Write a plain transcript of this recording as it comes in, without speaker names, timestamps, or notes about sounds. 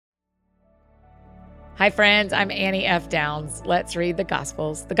Hi, friends. I'm Annie F. Downs. Let's read the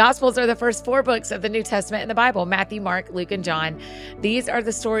Gospels. The Gospels are the first 4 books of the New Testament in the Bible: Matthew, Mark, Luke, and John. These are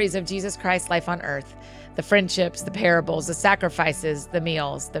the stories of Jesus Christ's life on earth: the friendships, the parables, the sacrifices, the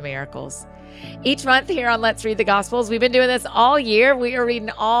meals, the miracles. Each month here on Let's Read the Gospels, we've been doing this all year. We are reading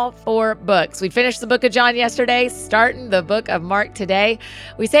all 4 books. We finished the book of John yesterday, starting the book of Mark today.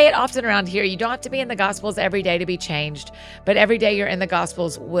 We say it often around here: you don't have to be in the Gospels every day to be changed, but every day you're in the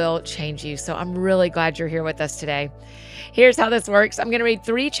Gospels will change you. So I'm really glad you're here with us today. Here's how this works. I'm going to read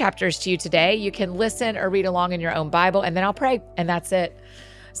 3 chapters to you today. You can listen or read along in your own Bible, and then I'll pray, and that's it.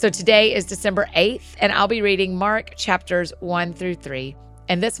 So today is December 8th, and I'll be reading Mark chapters 1 through 3.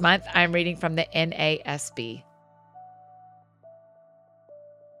 And this month, I'm reading from the NASB.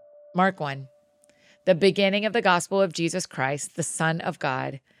 Mark 1. The beginning of the gospel of Jesus Christ, the Son of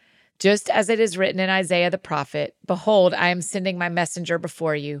God. Just as it is written in Isaiah the prophet, "Behold, I am sending my messenger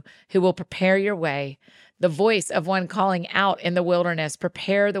before you, who will prepare your way. The voice of one calling out in the wilderness,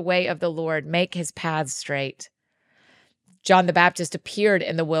 prepare the way of the Lord, make his paths straight." John the Baptist appeared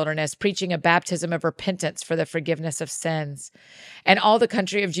in the wilderness, preaching a baptism of repentance for the forgiveness of sins. And all the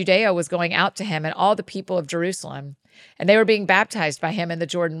country of Judea was going out to him, and all the people of Jerusalem. And they were being baptized by him in the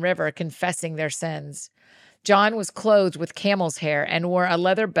Jordan River, confessing their sins. John was clothed with camel's hair and wore a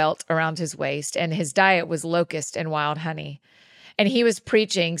leather belt around his waist, and his diet was locust and wild honey. And he was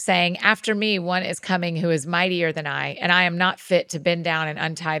preaching, saying, "After me one is coming who is mightier than I, and I am not fit to bend down and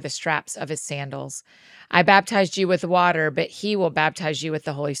untie the straps of his sandals. I baptized you with water, but he will baptize you with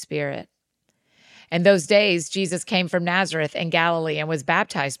the Holy Spirit." In those days, Jesus came from Nazareth in Galilee and was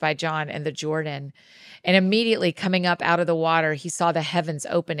baptized by John in the Jordan. And immediately coming up out of the water, he saw the heavens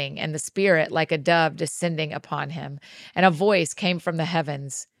opening and the Spirit like a dove descending upon him. And a voice came from the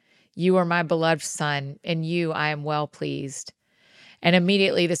heavens, "You are my beloved Son, in you I am well pleased." And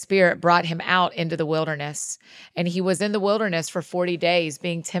immediately the Spirit brought him out into the wilderness. And he was in the wilderness for 40 days,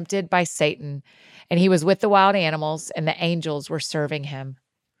 being tempted by Satan. And he was with the wild animals, and the angels were serving him.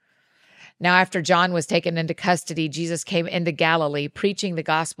 Now after John was taken into custody, Jesus came into Galilee, preaching the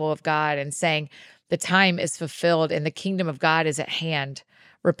gospel of God and saying, "The time is fulfilled, and the kingdom of God is at hand.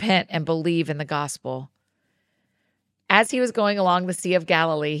 Repent and believe in the gospel." As he was going along the Sea of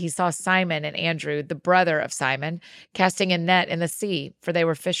Galilee, he saw Simon and Andrew, the brother of Simon, casting a net in the sea, for they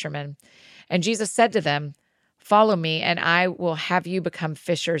were fishermen. And Jesus said to them, "Follow me, and I will have you become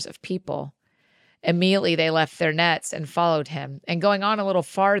fishers of people." Immediately they left their nets and followed him. And going on a little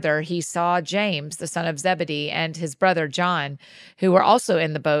farther, he saw James, the son of Zebedee, and his brother John, who were also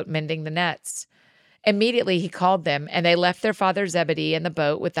in the boat mending the nets. Immediately he called them, and they left their father Zebedee in the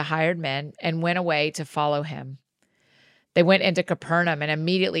boat with the hired men and went away to follow him. They went into Capernaum, and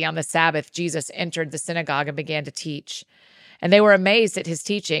immediately on the Sabbath, Jesus entered the synagogue and began to teach. And they were amazed at his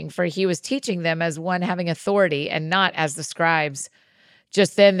teaching, for he was teaching them as one having authority and not as the scribes.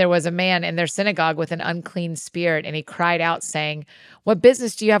 Just then there was a man in their synagogue with an unclean spirit, and he cried out, saying, "What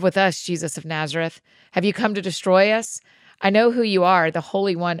business do you have with us, Jesus of Nazareth? Have you come to destroy us? I know who you are, the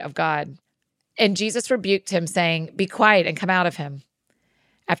Holy One of God." And Jesus rebuked him, saying, "Be quiet and come out of him."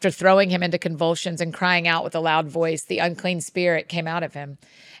 After throwing him into convulsions and crying out with a loud voice, the unclean spirit came out of him.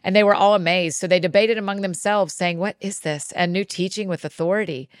 And they were all amazed, so they debated among themselves, saying, "What is this? A new teaching with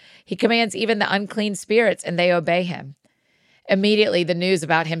authority. He commands even the unclean spirits, and they obey him." Immediately the news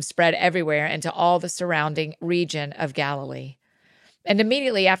about him spread everywhere into all the surrounding region of Galilee. And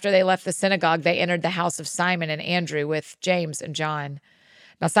immediately after they left the synagogue, they entered the house of Simon and Andrew with James and John.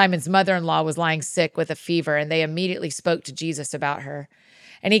 Now Simon's mother-in-law was lying sick with a fever, and they immediately spoke to Jesus about her.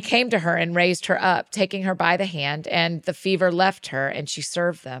 And he came to her and raised her up, taking her by the hand, and the fever left her, and she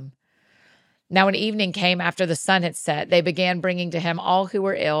served them. Now when evening came after the sun had set, they began bringing to him all who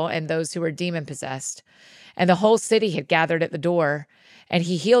were ill and those who were demon-possessed. And the whole city had gathered at the door. And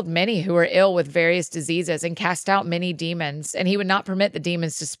he healed many who were ill with various diseases and cast out many demons. And he would not permit the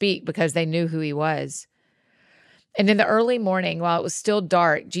demons to speak because they knew who he was. And in the early morning, while it was still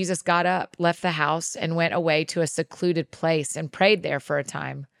dark, Jesus got up, left the house, and went away to a secluded place and prayed there for a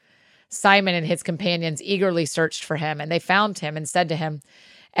time. Simon and his companions eagerly searched for him, and they found him and said to him,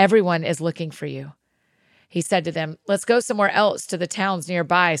 "Everyone is looking for you." He said to them, "Let's go somewhere else to the towns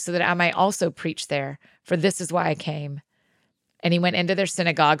nearby so that I might also preach there, for this is why I came." And he went into their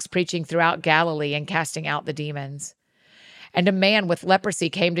synagogues, preaching throughout Galilee and casting out the demons. And a man with leprosy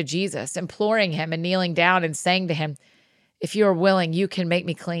came to Jesus, imploring him and kneeling down and saying to him, "If you are willing, you can make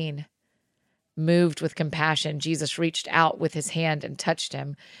me clean." Moved with compassion, Jesus reached out with his hand and touched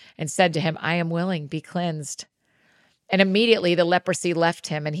him and said to him, "I am willing, be cleansed." And immediately the leprosy left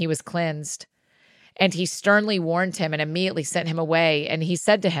him and he was cleansed. And he sternly warned him and immediately sent him away. And he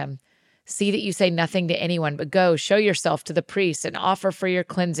said to him, See that you say nothing to anyone, but go, show yourself to the priest and offer for your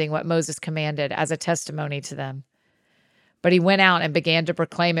cleansing what Moses commanded as a testimony to them." But he went out and began to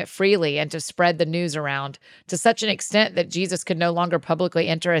proclaim it freely and to spread the news around to such an extent that Jesus could no longer publicly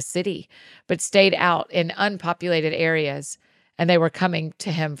enter a city, but stayed out in unpopulated areas, and they were coming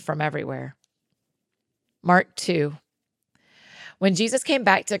to him from everywhere. Mark 2. When Jesus came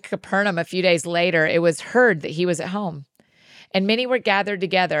back to Capernaum a few days later, it was heard that he was at home. And many were gathered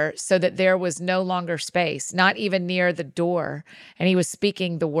together so that there was no longer space, not even near the door, and he was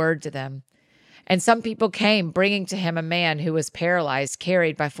speaking the word to them. And some people came, bringing to him a man who was paralyzed,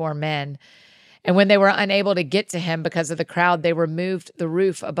 carried by 4 men. And when they were unable to get to him because of the crowd, they removed the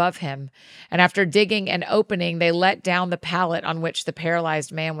roof above him. And after digging an opening, they let down the pallet on which the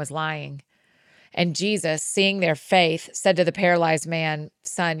paralyzed man was lying. And Jesus, seeing their faith, said to the paralyzed man,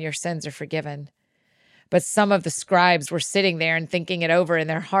 "Son, your sins are forgiven." But some of the scribes were sitting there and thinking it over in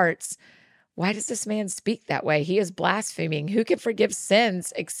their hearts. "Why does this man speak that way? He is blaspheming. Who can forgive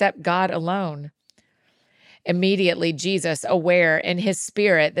sins except God alone?" Immediately, Jesus, aware in his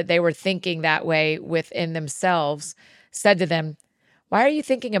spirit that they were thinking that way within themselves, said to them, "Why are you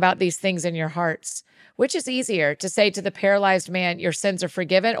thinking about these things in your hearts? Which is easier, to say to the paralyzed man, 'Your sins are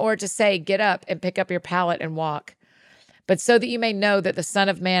forgiven,' or to say, 'Get up and pick up your pallet and walk'? But so that you may know that the Son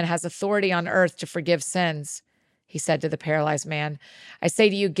of Man has authority on earth to forgive sins," he said to the paralyzed man, "I say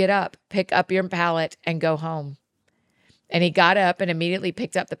to you, get up, pick up your pallet, and go home." And he got up and immediately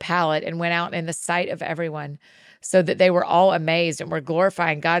picked up the pallet and went out in the sight of everyone, so that they were all amazed and were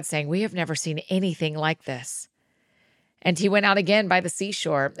glorifying God, saying, "We have never seen anything like this." And he went out again by the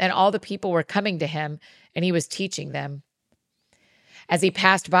seashore, and all the people were coming to him, and he was teaching them. As he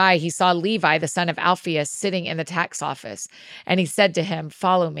passed by, he saw Levi, the son of Alphaeus, sitting in the tax office, and he said to him,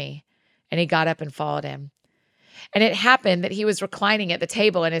 "Follow me." And he got up and followed him. And it happened that he was reclining at the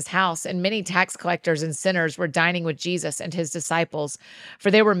table in his house, and many tax collectors and sinners were dining with Jesus and his disciples,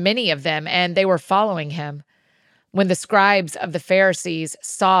 for there were many of them, and they were following him. When the scribes of the Pharisees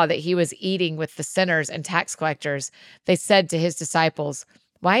saw that he was eating with the sinners and tax collectors, they said to his disciples,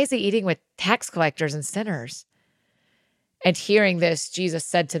 "Why is he eating with tax collectors and sinners?" And hearing this, Jesus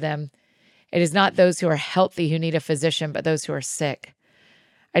said to them, "It is not those who are healthy who need a physician, but those who are sick.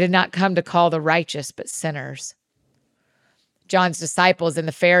 I did not come to call the righteous, but sinners." John's disciples and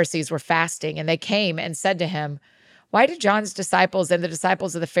the Pharisees were fasting, and they came and said to him, "Why do John's disciples and the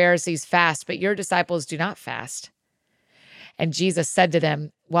disciples of the Pharisees fast, but your disciples do not fast?" And Jesus said to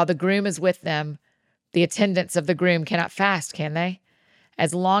them, "While the groom is with them, the attendants of the groom cannot fast, can they?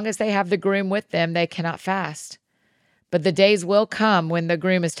 As long as they have the groom with them, they cannot fast. But the days will come when the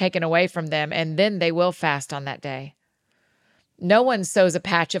groom is taken away from them, and then they will fast on that day. No one sews a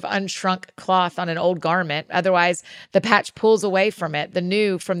patch of unshrunk cloth on an old garment. Otherwise, the patch pulls away from it, the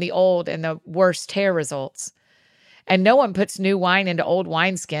new from the old, and the worse tear results. And no one puts new wine into old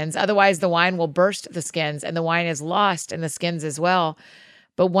wineskins. Otherwise, the wine will burst the skins, and the wine is lost in the skins as well.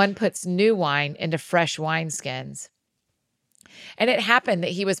 But one puts new wine into fresh wineskins." And it happened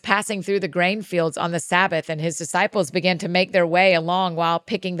that he was passing through the grain fields on the Sabbath, and his disciples began to make their way along while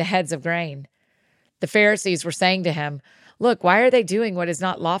picking the heads of grain. The Pharisees were saying to him, "Look, why are they doing what is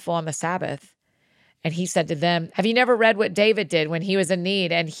not lawful on the Sabbath?" And he said to them, "Have you never read what David did when he was in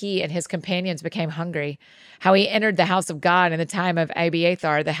need and he and his companions became hungry? How he entered the house of God in the time of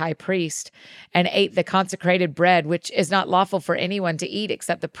Abiathar, the high priest, and ate the consecrated bread, which is not lawful for anyone to eat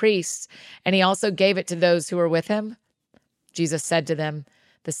except the priests, and he also gave it to those who were with him?" Jesus said to them,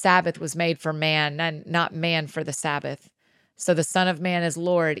 "The Sabbath was made for man, and not man for the Sabbath. So the Son of Man is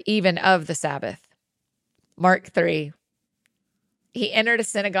Lord, even of the Sabbath." Mark 3. He entered a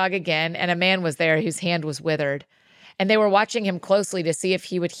synagogue again, and a man was there whose hand was withered. And they were watching him closely to see if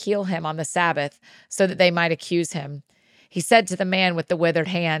he would heal him on the Sabbath, so that they might accuse him. He said to the man with the withered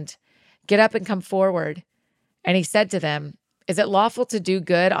hand, "Get up and come forward." And he said to them, "Is it lawful to do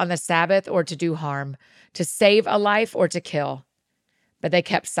good on the Sabbath or to do harm, to save a life or to kill?" But they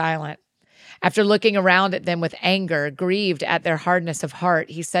kept silent. After looking around at them with anger, grieved at their hardness of heart,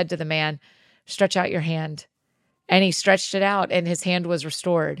 he said to the man, "Stretch out your hand." And he stretched it out, and his hand was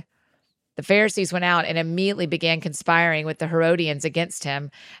restored. The Pharisees went out and immediately began conspiring with the Herodians against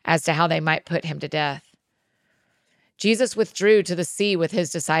him as to how they might put him to death. Jesus withdrew to the sea with his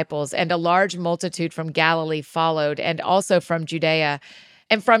disciples, and a large multitude from Galilee followed, and also from Judea,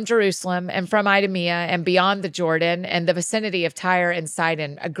 and from Jerusalem, and from Idumea, and beyond the Jordan, and the vicinity of Tyre and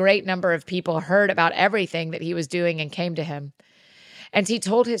Sidon. A great number of people heard about everything that he was doing and came to him. And he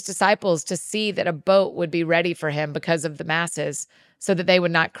told his disciples to see that a boat would be ready for him because of the masses, so that they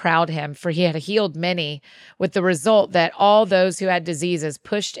would not crowd him, for he had healed many, with the result that all those who had diseases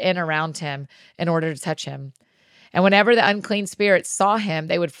pushed in around him in order to touch him. And whenever the unclean spirits saw him,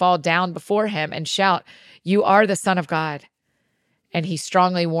 they would fall down before him and shout, "You are the Son of God." And he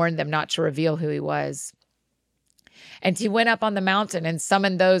strongly warned them not to reveal who he was. And he went up on the mountain and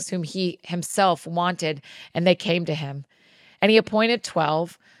summoned those whom he himself wanted, and they came to him. And he appointed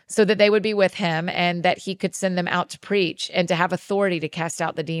 12, so that they would be with him, and that he could send them out to preach, and to have authority to cast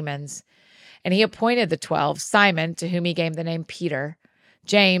out the demons. And he appointed the 12, Simon, to whom he gave the name Peter,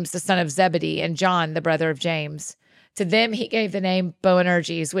 James, the son of Zebedee, and John, the brother of James. To them he gave the name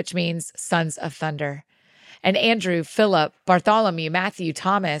Boanerges, which means sons of thunder. And Andrew, Philip, Bartholomew, Matthew,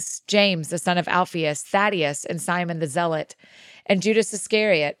 Thomas, James, the son of Alphaeus, Thaddeus, and Simon the Zealot, and Judas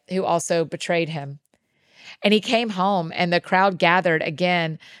Iscariot, who also betrayed him. And he came home, and the crowd gathered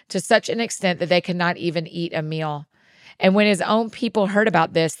again to such an extent that they could not even eat a meal. And when his own people heard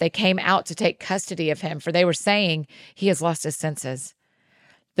about this, they came out to take custody of him, for they were saying, "He has lost his senses."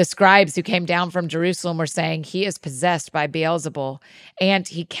 The scribes who came down from Jerusalem were saying, "He is possessed by Beelzebul, and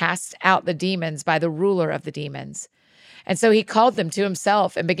he casts out the demons by the ruler of the demons." And so he called them to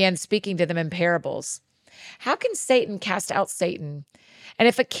himself and began speaking to them in parables. "How can Satan cast out Satan? And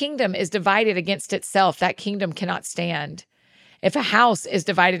if a kingdom is divided against itself, that kingdom cannot stand. If a house is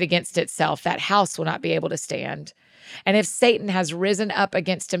divided against itself, that house will not be able to stand. And if Satan has risen up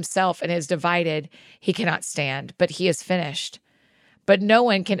against himself and is divided, he cannot stand, but he is finished. But no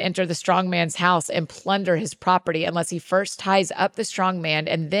one can enter the strong man's house and plunder his property unless he first ties up the strong man,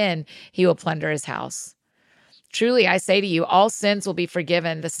 and then he will plunder his house. Truly, I say to you, all sins will be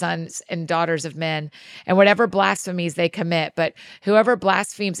forgiven the sons and daughters of men, and whatever blasphemies they commit. But whoever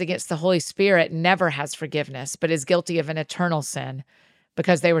blasphemes against the Holy Spirit never has forgiveness, but is guilty of an eternal sin,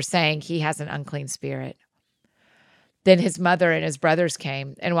 because they were saying he has an unclean spirit." Then his mother and his brothers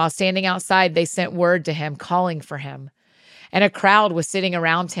came, and while standing outside, they sent word to him, calling for him. And a crowd was sitting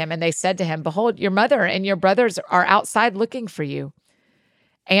around him, and they said to him, "Behold, your mother and your brothers are outside looking for you."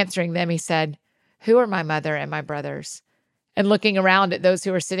 Answering them, he said, "Who are my mother and my brothers?" And looking around at those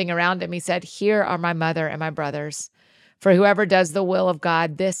who were sitting around him, he said, "Here are my mother and my brothers. For whoever does the will of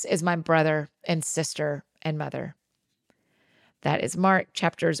God, this is my brother and sister and mother." That is Mark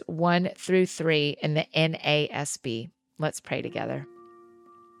chapters 1-3 in the NASB. Let's pray together.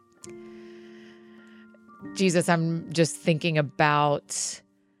 Jesus, I'm just thinking about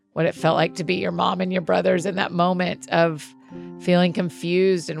what it felt like to be your mom and your brothers in that moment of feeling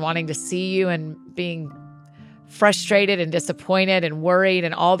confused and wanting to see you and being frustrated and disappointed and worried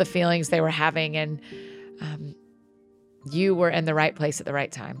and all the feelings they were having. And you were in the right place at the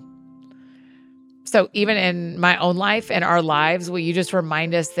right time. So even in my own life and our lives, will you just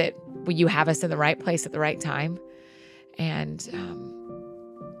remind us that you have us in the right place at the right time? And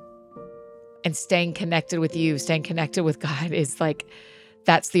staying connected with you, staying connected with God is like,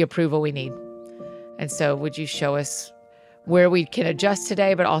 that's the approval we need. And so would you show us where we can adjust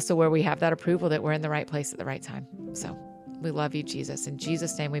today, but also where we have that approval that we're in the right place at the right time. So we love you, Jesus. In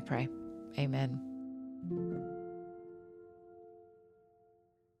Jesus' name we pray. Amen.